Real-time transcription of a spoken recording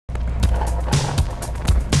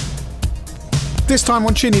This time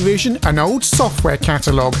on ChinnyVision, an old software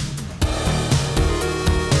catalogue.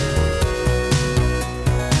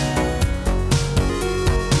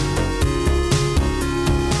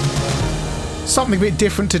 Something a bit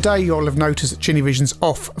different today. You'll have noticed that ChinnyVision's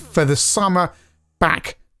off for the summer,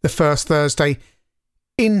 back the first Thursday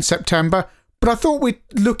in September. But I thought we'd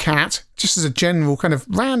look at, just as a general kind of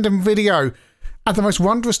random video, at the most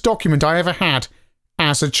wondrous document I ever had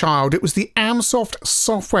as a child. It was the Amsoft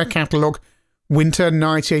software catalogue, Winter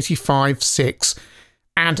 1985-6.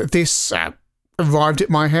 And this arrived at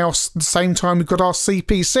my house at the same time we got our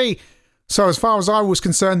CPC. So as far as I was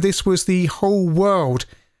concerned, this was the whole world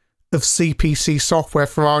of CPC software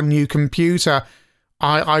for our new computer.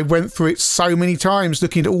 I went through it so many times,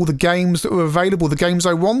 looking at all the games that were available, the games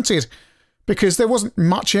I wanted, because there wasn't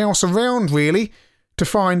much else around really to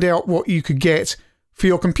find out what you could get for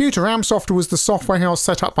your computer. Amsoft was the software house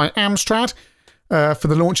set up by Amstrad for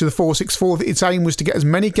the launch of the 464. Its aim was to get as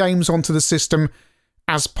many games onto the system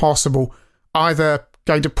as possible, either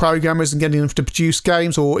going to programmers and getting them to produce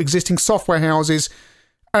games or existing software houses.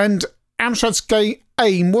 And Amstrad's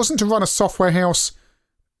aim wasn't to run a software house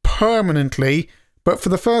permanently, but for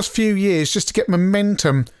the first few years just to get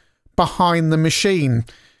momentum behind the machine,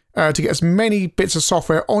 to get as many bits of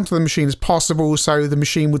software onto the machine as possible so the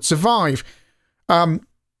machine would survive.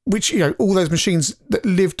 Which, all those machines that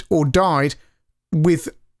lived or died with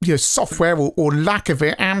software or lack of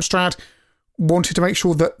it, Amstrad wanted to make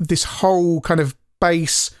sure that this whole kind of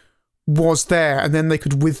base was there, and then they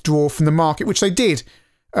could withdraw from the market, which they did.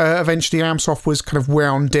 Eventually Amsoft was kind of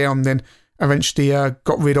wound down, then eventually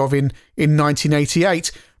got rid of in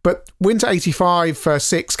 1988. But Winter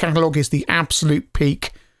 85-6 catalogue is the absolute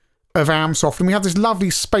peak of Amsoft. And we have this lovely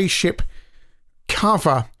spaceship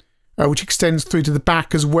cover, which extends through to the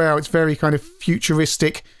back as well. It's very kind of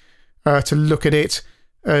futuristic to look at it.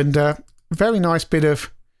 And very nice bit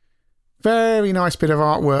of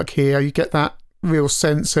artwork here. You get that real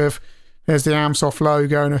sense of, there's the Amsoft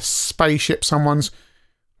logo and a spaceship someone's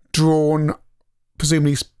drawn,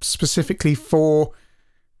 presumably specifically for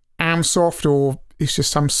Amsoft, or it's just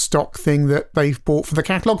some stock thing that they've bought for the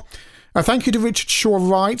catalogue. Thank you to Richard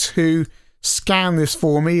Shaw-Wright, who scanned this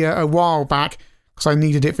for me a while back, because I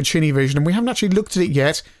needed it for ChinnyVision, and we haven't actually looked at it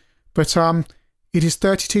yet, but it is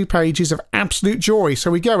 32 pages of absolute joy.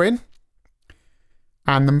 So we go in,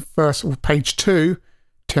 and the first, page 2,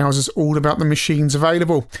 tells us all about the machines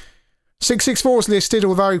available. 664 is listed,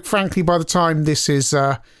 although frankly by the time this is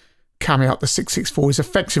coming out, the 664 is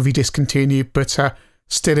effectively discontinued, but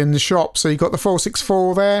still in the shop. So you've got the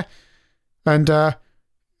 464 there, and Amstrad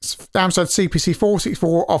CPC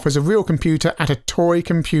 464 offers a real computer at a toy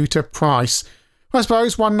computer price. I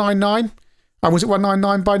suppose $199. Was it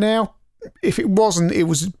 $199 by now? If it wasn't, it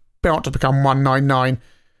was about to become $199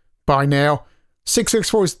 by now.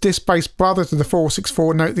 664 is disk-based brother to the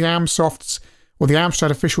 464. Note the Amsoft's, or the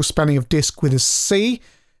Amstrad official spelling of disk with a C,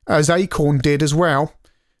 as Acorn did as well.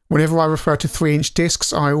 Whenever I refer to 3-inch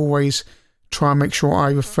discs, I always try and make sure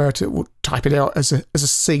I refer to, or type it out as a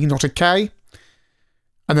C, not a K.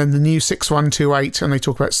 And then the new 6128, and they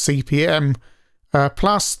talk about CPM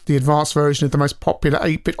plus, the advanced version of the most popular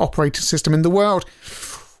 8-bit operating system in the world.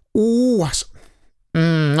 Ooh,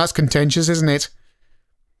 that's contentious, isn't it?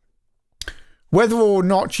 Whether or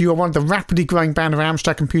not you are one of the rapidly growing band of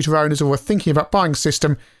Amstrad computer owners or are thinking about buying a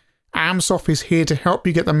system, Amsoft is here to help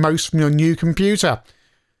you get the most from your new computer.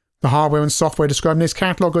 The hardware and software described in this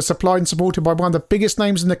catalogue are supplied and supported by one of the biggest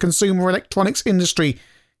names in the consumer electronics industry,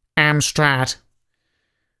 Amstrad.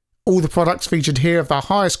 All the products featured here have the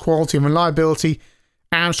highest quality and reliability.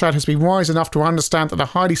 Amstrad has been wise enough to understand that the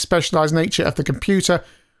highly specialised nature of the computer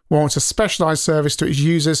warrants a specialised service to its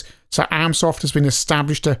users, so Amsoft has been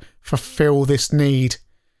established to fulfil this need.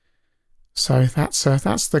 So that's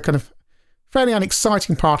the kind of fairly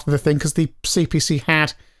unexciting part of the thing, because the CPC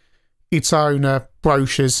had its own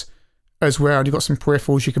brochures as well. You've got some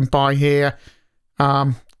peripherals you can buy here,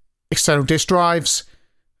 external disk drives,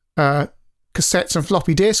 cassettes and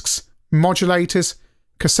floppy disks, modulators,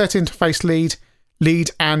 cassette interface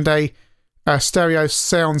lead, and a stereo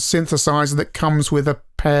sound synthesizer that comes with a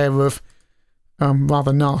pair of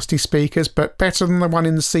rather nasty speakers, but better than the one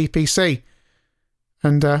in the CPC.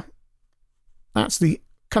 And that's the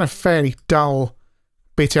kind of fairly dull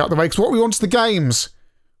bit out the way, because what we want is the games.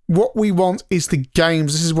 What we want is the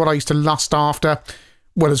games. This is what I used to lust after,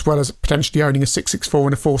 well as potentially owning a 664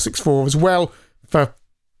 and a 464 as well, for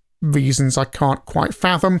reasons I can't quite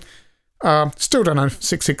fathom. Still don't own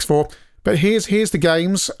 664, but here's the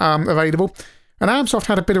games available. And Amsoft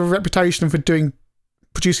had a bit of a reputation for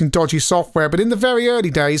producing dodgy software, but in the very early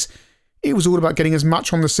days, it was all about getting as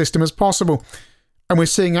much on the system as possible. and we're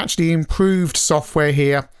seeing actually improved software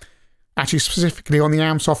here, actually specifically on the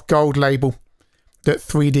Amsoft Gold label that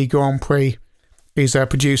 3D Grand Prix is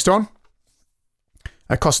produced on.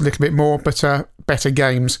 It costs a little bit more, but better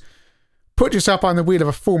games. Put yourself behind the wheel of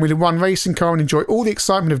a Formula 1 racing car and enjoy all the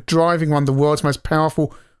excitement of driving one of the world's most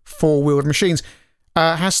powerful four-wheeled machines.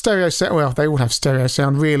 Has stereo sound. Well, they all have stereo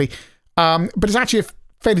sound, really. But it's actually a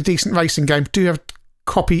fairly decent racing game. Do have a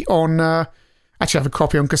copy on... actually have a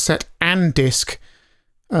copy on cassette and disc.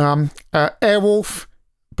 Airwolf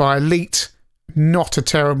by Elite. Not a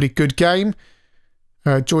terribly good game.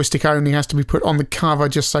 Joystick only has to be put on the cover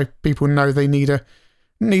just so people know they need a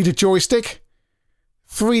joystick.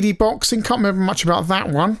 3D Boxing, can't remember much about that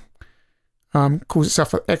one. Calls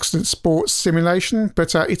itself an excellent sports simulation,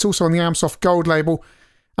 but it's also on the Amsoft Gold label.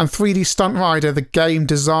 And 3D Stunt Rider, the game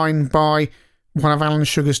designed by one of Alan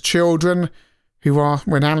Sugar's children,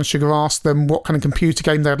 when Alan Sugar asked them what kind of computer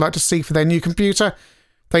game they'd like to see for their new computer,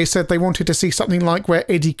 they said they wanted to see something like where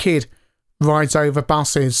Eddie Kidd rides over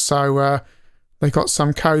buses. So they got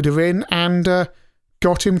some coder in and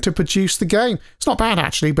got him to produce the game. It's not bad,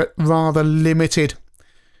 actually, but rather limited.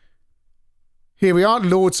 Here we are,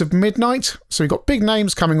 Lords of Midnight. So we've got big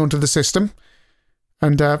names coming onto the system.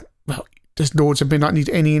 And, well, does Lords of Midnight need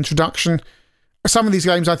any introduction? Some of these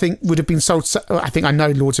games, I think, would have been sold... I think I know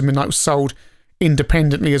Lords of Midnight was sold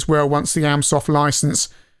independently as well once the Amsoft license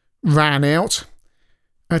ran out.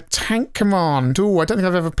 Tank Command. Oh, I don't think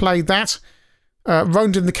I've ever played that.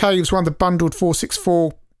 Roamed in the Caves, one of the bundled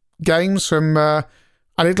 464 games from a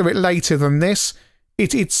little bit later than this.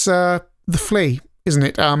 It's The Flea, isn't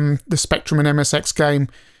it? The Spectrum and MSX game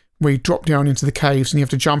where you drop down into the caves and you have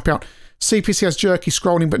to jump out. CPC has jerky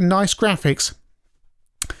scrolling but nice graphics.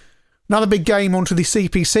 Another big game onto the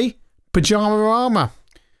CPC, Pajama Armor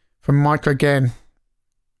from Microgen,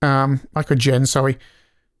 sorry.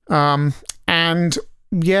 And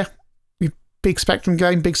yeah, big Spectrum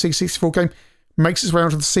game, big C64 game, makes its way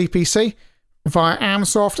onto the CPC via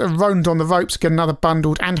Amsoft. Roamed on the Ropes, again another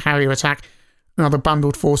bundled, and Harrier Attack, another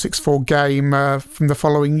bundled 464 game from the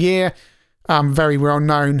following year. Very well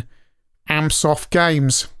known Amsoft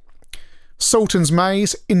games. Sultan's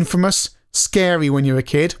Maze, infamous, scary when you're a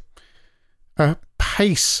kid.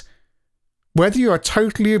 Pace. Whether you are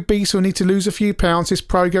totally obese or need to lose a few pounds, this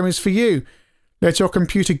program is for you. Let your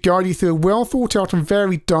computer guide you through a well thought out and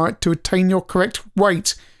varied diet to attain your correct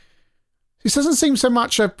weight. This doesn't seem so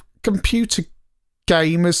much a computer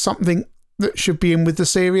game as something that should be in with the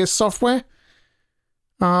serious software.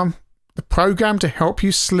 The program to help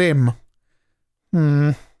you slim.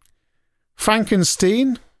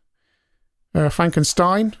 Frankenstein.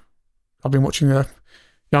 Frankenstein. I've been watching the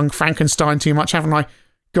Young Frankenstein too much, haven't I?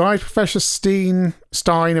 Guide Professor Stein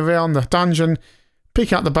around the dungeon,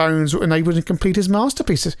 pick out the bones, enable him to complete his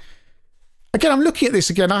masterpieces. Again, I'm looking at this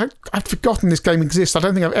again. I've forgotten this game exists. I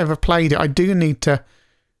don't think I've ever played it. I do need to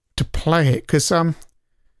play it because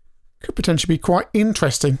could potentially be quite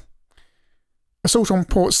interesting. Assault on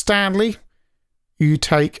Port Stanley. You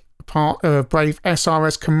take part of a brave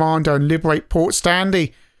SRS commando and liberate Port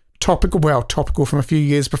Stanley. Topical from a few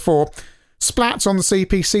years before. Splats on the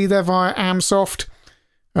CPC there via Amsoft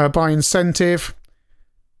by incentive.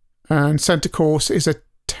 And Centre Course is a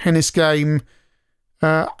tennis game.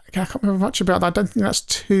 I can't remember much about that. I don't think that's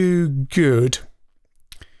too good.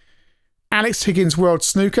 Alex Higgins World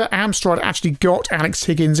Snooker. Amstrad actually got Alex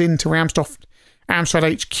Higgins into Amstrad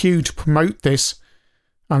HQ to promote this.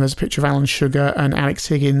 And there's a picture of Alan Sugar and Alex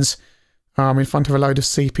Higgins in front of a load of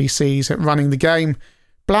CPCs running the game.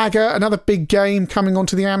 Blagger, another big game coming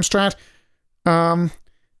onto the Amstrad. And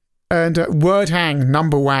Word Hang,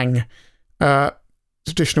 Number Wang.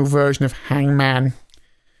 Traditional version of Hangman.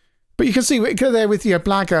 But you can see there with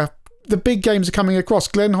Blagger, the big games are coming across.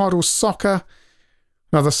 Glenn Hoddle's Soccer,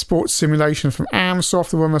 another sports simulation from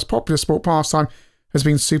Amsoft, the world's most popular sport pastime, has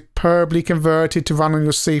been superbly converted to run on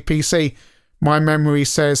your CPC. My memory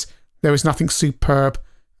says there is nothing superb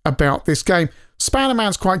about this game.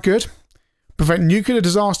 Spannerman's quite good. Prevent nuclear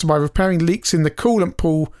disaster by repairing leaks in the coolant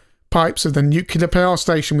pool pipes of the nuclear power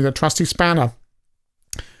station with a trusty spanner.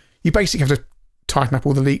 You basically have to tighten up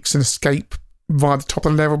all the leaks and escape via the top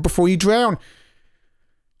of the level before you drown.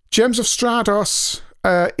 Gems of Stratos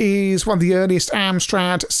is one of the earliest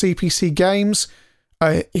Amstrad CPC games.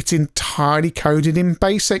 It's entirely coded in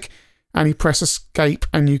BASIC, and you press escape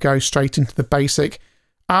and you go straight into the BASIC.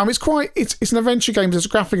 It's an adventure game. It's a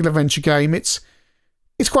graphical adventure game. It's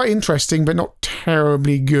quite interesting, but not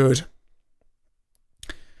terribly good.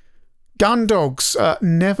 Gun Dogs,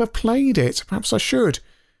 never played it. Perhaps I should.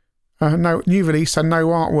 No new release and no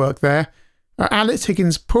artwork there. Alex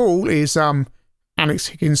Higgins Pool is Alex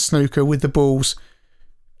Higgins Snooker with the balls.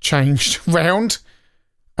 changed round.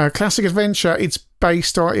 Classic Adventure, it's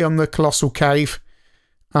based on the Colossal Cave.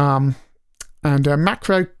 And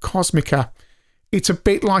Macrocosmica, it's a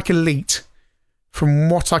bit like Elite, from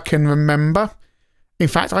what I can remember. In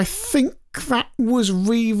fact, I think that was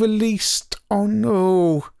re-released on...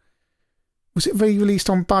 Oh, was it re-released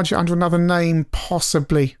on budget under another name?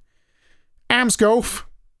 Possibly. Ams Golf,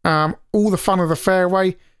 All the Fun of the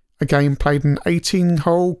Fairway, a game played an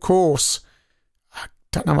 18-hole course. I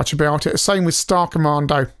don't know much about it. Same with Star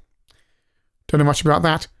Commando. Don't know much about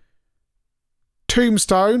that.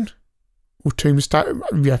 Tombstone. Or Tombstone.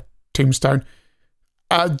 Yeah, Tombstone.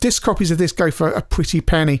 Disc copies of this go for a pretty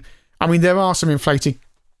penny. I mean, there are some inflated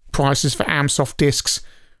prices for Amsoft discs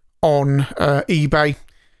on eBay.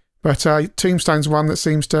 But Tombstone's one that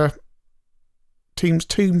seems to...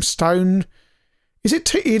 Tombstone...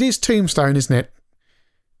 It is Tombstone, isn't it?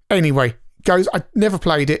 Anyway, I never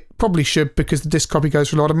played it. Probably should, because the disc copy goes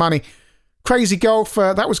for a lot of money. Crazy Golf,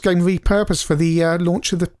 that was game repurposed for the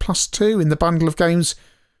launch of the Plus 2 in the bundle of games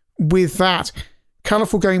with that.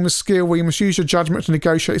 Colourful game of skill where you must use your judgment to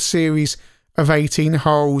negotiate a series of 18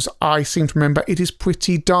 holes. I seem to remember it is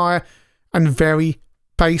pretty dire and very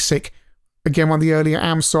basic. Again, one of the earlier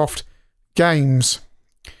Amsoft games.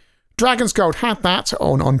 Dragon's Gold had that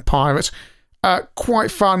on Pirate.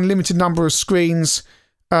 Quite fun, limited number of screens.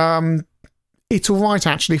 It's alright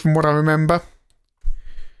actually from what I remember.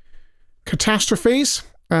 Catastrophes.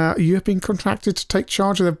 You have been contracted to take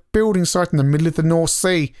charge of the building site in the middle of the North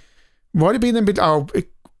Sea. Why did it be in the middle? Oh,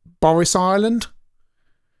 Boris Island?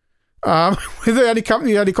 With the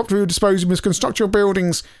helicopter who dispose must construct your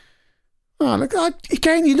buildings. Oh, look,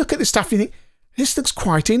 again, you look at this stuff and you think, this looks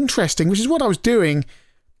quite interesting, which is what I was doing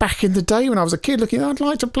back in the day when I was a kid, looking, I'd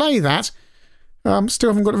like to play that. Still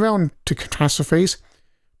haven't got around to Catastrophes.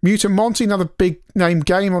 Mutant Monty, another big name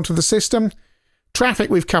game onto the system. Traffic,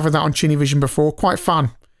 we've covered that on ChinnyVision before. Quite fun,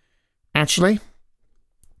 actually.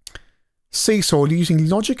 Seesaw, using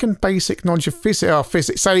logic and basic knowledge of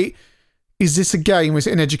physics. So, is this a game or is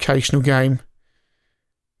it an educational game?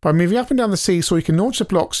 By moving up and down the seesaw, you can launch the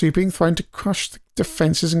blocks so you're being thrown to crush the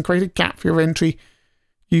defences and create a gap for your entry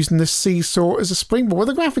using the seesaw as a springboard.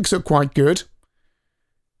 Well, the graphics look quite good.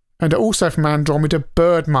 And also from Andromeda,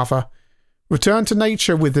 Bird Mother. Return to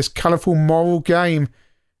nature with this colourful moral game.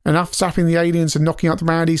 Enough zapping the aliens and knocking out the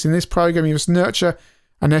baddies. In this program, you must nurture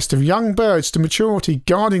a nest of young birds to maturity,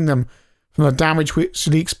 guarding them from the damage which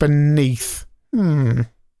leaks beneath. Mr.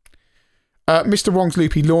 Wong's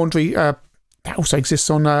Loopy Laundry, that also exists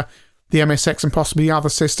on the MSX and possibly other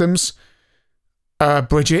systems.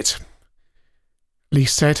 Bridget, Lee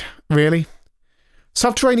said, really?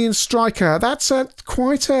 Subterranean Striker, that's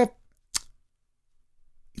quite a...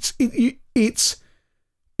 It's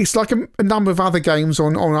like a number of other games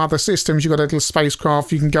on other systems. You've got a little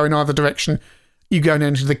spacecraft, you can go in either direction. You go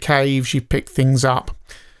into the caves, you pick things up.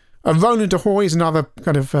 Roland Ahoy is another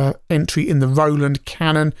kind of entry in the Roland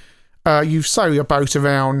canon. You sail your boat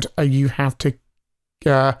around, you have to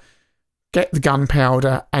get the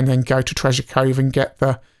gunpowder and then go to Treasure Cove and get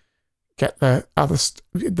the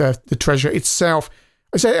treasure itself.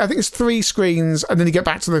 So I think it's 3 screens and then you get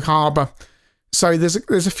back to the harbour. So there's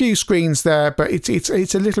a few screens there, but it's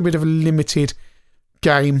a little bit of a limited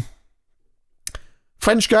game.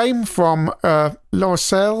 French game from Laura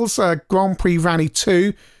Sells, Grand Prix Rally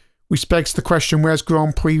 2, which begs the question, where's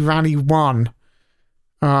Grand Prix Rally 1?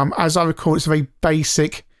 As I recall, it's a very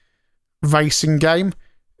basic racing game.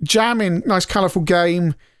 Jamming, nice colourful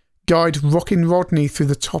game. Guide Rockin' Rodney through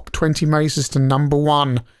the top 20 mazes to number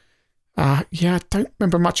 1. Yeah, I don't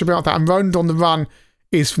remember much about that. And Roland on the Run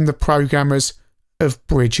is from the programmers of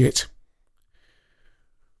Bridget.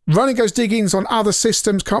 Running Goes Diggings on other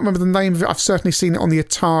systems. Can't remember the name of it. I've certainly seen it on the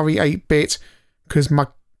Atari 8-bit because my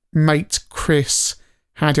mate Chris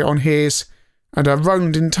had it on his. And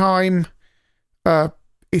Roland in Time.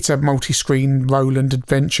 It's a multi-screen Roland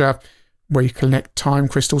adventure where you collect time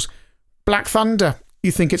crystals. Black Thunder.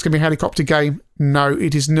 You think it's going to be a helicopter game? No,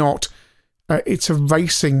 it is not. It's a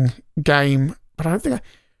racing game. But I don't think...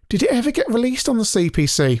 Did it ever get released on the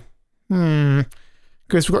CPC?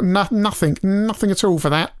 Because we've got nothing at all for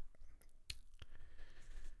that.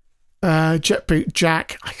 Jet Boot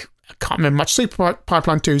Jack. I can't remember much. Super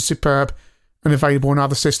Pipeline 2 is superb and available on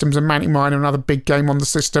other systems. And Manic Miner, another big game on the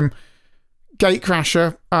system.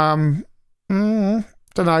 Gatecrasher. Don't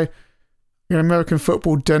know. American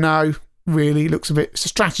Football, don't know. Really looks a bit... It's a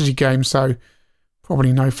strategy game, so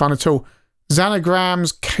probably no fun at all.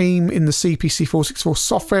 Xanograms came in the CPC 464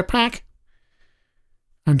 software pack.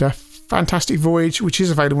 And a Fantastic Voyage, which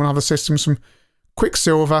is available on other systems from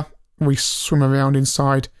Quicksilver. We swim around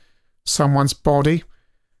inside someone's body.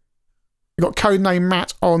 We've got Codename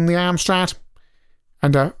Matt on the Amstrad.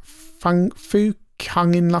 And Fu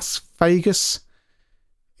Kung in Las Vegas.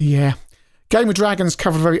 Yeah. Game of Dragons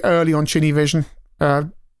covered very early on ChinnyVision.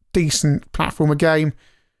 Decent platformer game.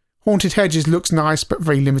 Haunted Hedges looks nice, but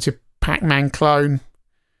very limited Pac-Man clone.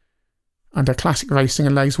 And Classic Racing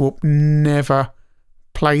and Laser Warp, never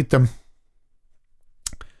played them.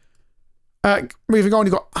 Moving on,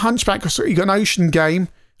 you've got Hunchback, you've got an Ocean game,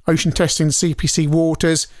 Ocean Testing CPC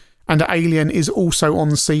Waters, and Alien is also on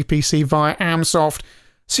the CPC via Amsoft.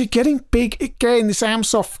 So you're getting big, again, this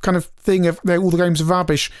Amsoft kind of thing of all the games are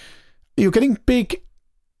rubbish. You're getting big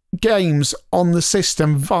games on the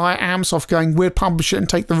system via Amsoft going, we'll publish it and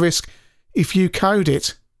take the risk if you code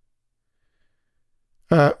it.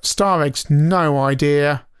 Star Eggs, no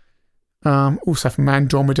idea. Also from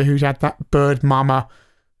Andromeda, who had that bird mama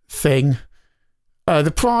thing.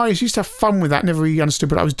 The Prize, used to have fun with that, never really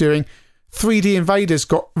understood what I was doing. 3D Invaders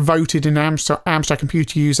got voted in Amstrad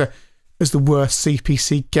Computer User as the worst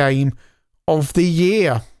CPC game of the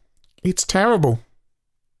year. It's terrible.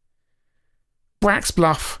 Brax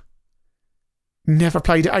Bluff, never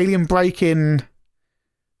played it. Alien Break-In,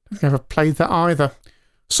 never played that either.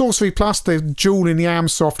 Sorcery Plus, the jewel in the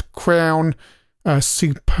Amsoft crown,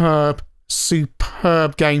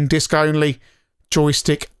 superb game, disc only,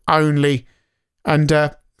 joystick only, and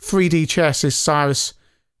 3D Chess is Cyrus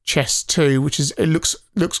Chess 2, which is, it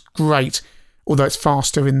looks great, although it's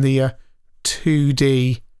faster in the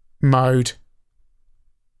 2D mode.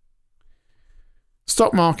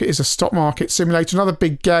 Stock Market is a stock market simulator. Another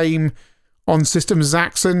big game on system,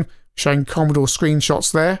 Zaxxon, showing Commodore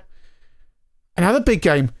screenshots there. Another big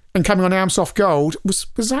game, and coming on Amsoft Gold, was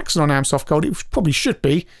Zaxxon on Amsoft Gold? It probably should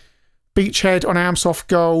be. Beachhead on Amsoft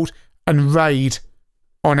Gold, and Raid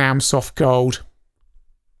on Amsoft Gold.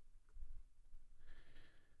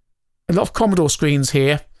 A lot of Commodore screens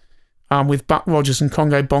here, with Buck Rogers and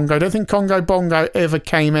Congo Bongo. I don't think Congo Bongo ever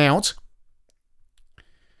came out.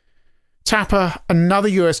 Tapper, another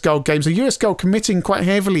US Gold game. So US Gold committing quite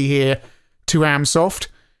heavily here to Amsoft.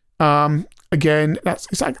 Again, that's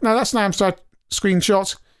an Amstrad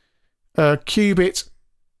screenshot. Qubit,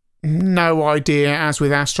 no idea, as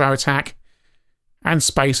with Astro Attack. And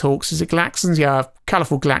Space Hawks. Is it Galaxons? Yeah,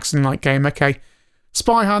 colourful Galaxon-like game. Okay.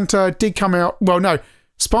 Spy Hunter did come out. Well, no.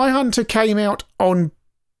 Spy Hunter came out on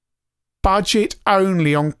budget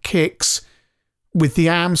only on Kicks with the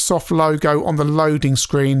Amsoft logo on the loading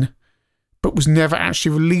screen, but was never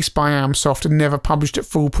actually released by Amsoft and never published at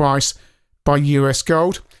full price by US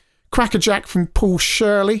Gold. Crackerjack from Paul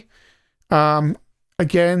Shirley. Again,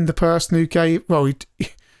 the person who gave... Well,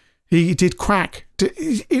 he did Quack.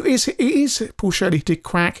 It is Paul Shirley who did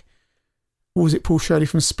Quack. Or was it Paul Shirley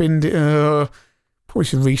from Spin... probably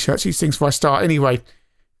should research these things before I start. Anyway,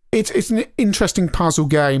 it's an interesting puzzle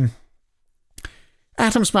game.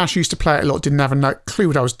 Atom Smash used to play it a lot, didn't have a clue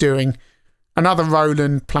what I was doing. Another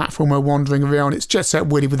Roland platformer wandering around. It's Jet Set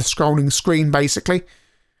Willy with a scrolling screen, basically.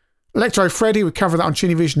 Electro Freddy, we covered that on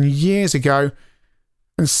ChinnyVision years ago.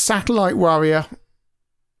 And Satellite Warrior,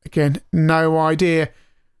 again, no idea.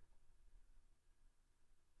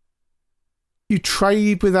 You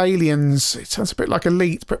trade with aliens. It sounds a bit like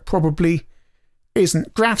Elite, but probably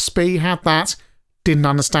isn't. GraphSpy had that. Didn't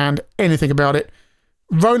understand anything about it.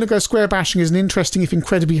 Roller Go Square Bashing is an interesting, if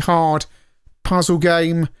incredibly hard, puzzle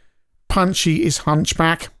game. Punchy is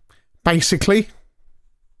Hunchback, basically.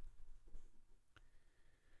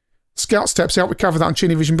 Scout Steps Out, we covered that on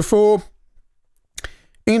ChinnyVision before.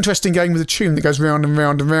 Interesting game with a tune that goes round and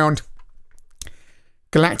round and round.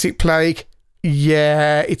 Galactic Plague,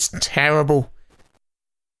 yeah, it's terrible.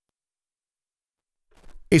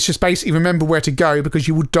 It's just basically remember where to go because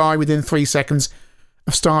you will die within 3 seconds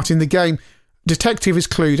of starting the game. Detective is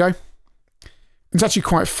Cluedo. It's actually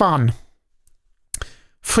quite fun.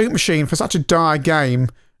 Fruit Machine, for such a dire game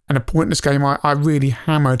and a pointless game, I really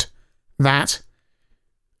hammered that.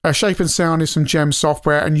 Shape and Sound is from Gem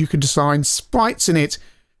Software, and you can design sprites in it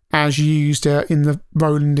as used in the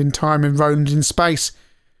Roland in Time and Roland in Space.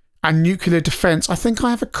 And Nuclear Defense, I think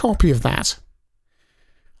I have a copy of that.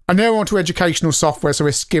 I now on to educational software, so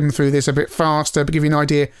we'll skim through this a bit faster, but give you an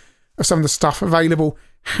idea of some of the stuff available.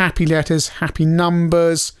 Happy Letters, Happy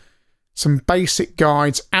Numbers, some basic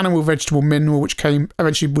guides, Animal, Vegetable, Mineral, which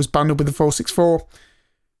eventually was bundled with the 464.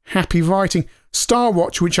 Happy Writing, Star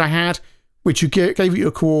Watch, which I had, which you gave you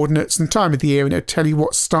your coordinates and time of the year, and it would tell you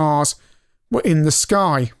what stars were in the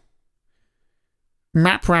sky.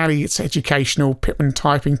 Map Rally, it's educational, Pitman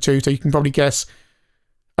typing too, so you can probably guess.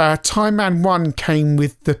 Time Man 1 came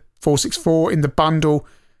with the 464 in the bundle,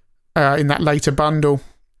 in that later bundle.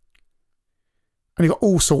 And you've got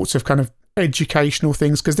all sorts of kind of educational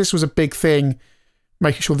things, because this was a big thing,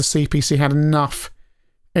 making sure the CPC had enough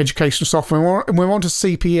educational software. And we're on to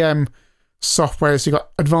CPM software. So you've got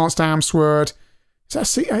Advanced AmSword.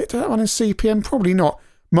 Is that one in CPM? Probably not.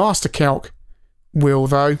 MasterCalc will,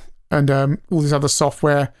 though. And all this other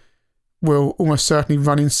software will almost certainly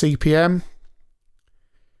run in CPM.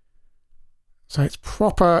 So it's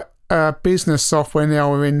proper business software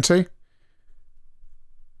now we're into.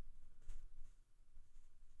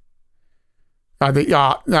 If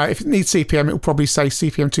it needs CPM, it will probably say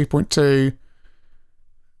CPM 2.2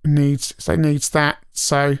 needs that.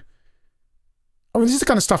 So, this is the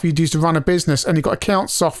kind of stuff you'd use to run a business. And you've got account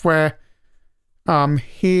software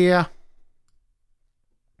here.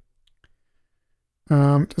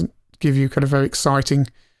 Doesn't give you kind of very exciting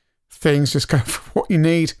things, just kind of what you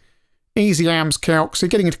need. Easy AMS calc, so you're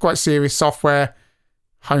getting into quite serious software.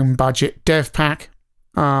 Home budget, dev pack.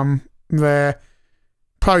 There.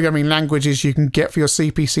 Programming languages you can get for your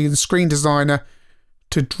CPC and screen designer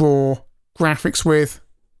to draw graphics with.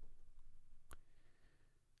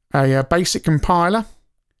 A basic compiler.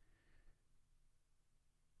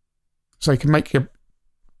 So you can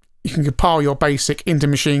compile your basic into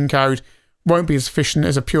machine code. Won't be as efficient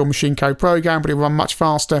as a pure machine code program, but it'll run much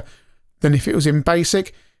faster than if it was in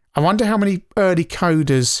basic. I wonder how many early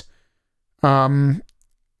coders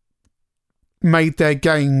made their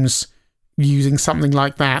games using something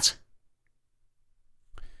like that.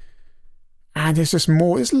 And there's just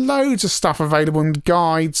more. There's loads of stuff available in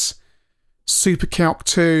guides. SuperCalc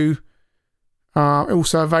 2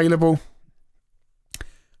 also available.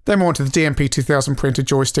 Then we're on to the DMP 2000 printer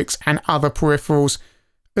joysticks and other peripherals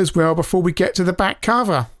as well before we get to the back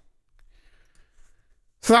cover.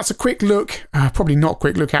 So that's a quick look, probably not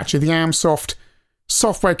quick look actually, the Amsoft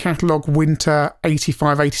Software Catalogue Winter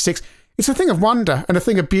 8586. It's a thing of wonder and a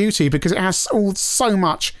thing of beauty because it has so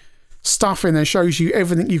much stuff in there, shows you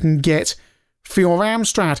everything you can get for your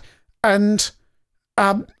Amstrad. And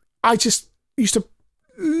I just used to,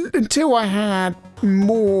 until I had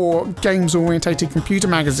more games-orientated computer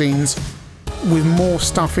magazines with more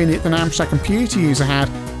stuff in it than Amstrad Computer User had,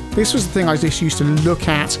 this was the thing I just used to look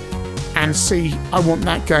at and see, I want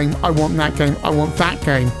that game, I want that game, I want that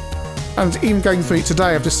game. And even going through it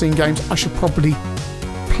today, I've just seen games I should probably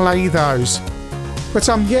play those. But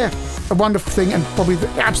yeah, a wonderful thing and probably the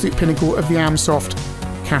absolute pinnacle of the Amsoft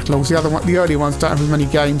catalogues. The earlier ones don't have as many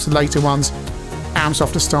games, the later ones,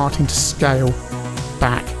 Amsoft are starting to scale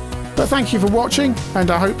back. But thank you for watching,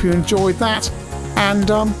 and I hope you enjoyed that. And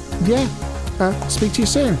yeah, speak to you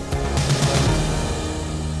soon.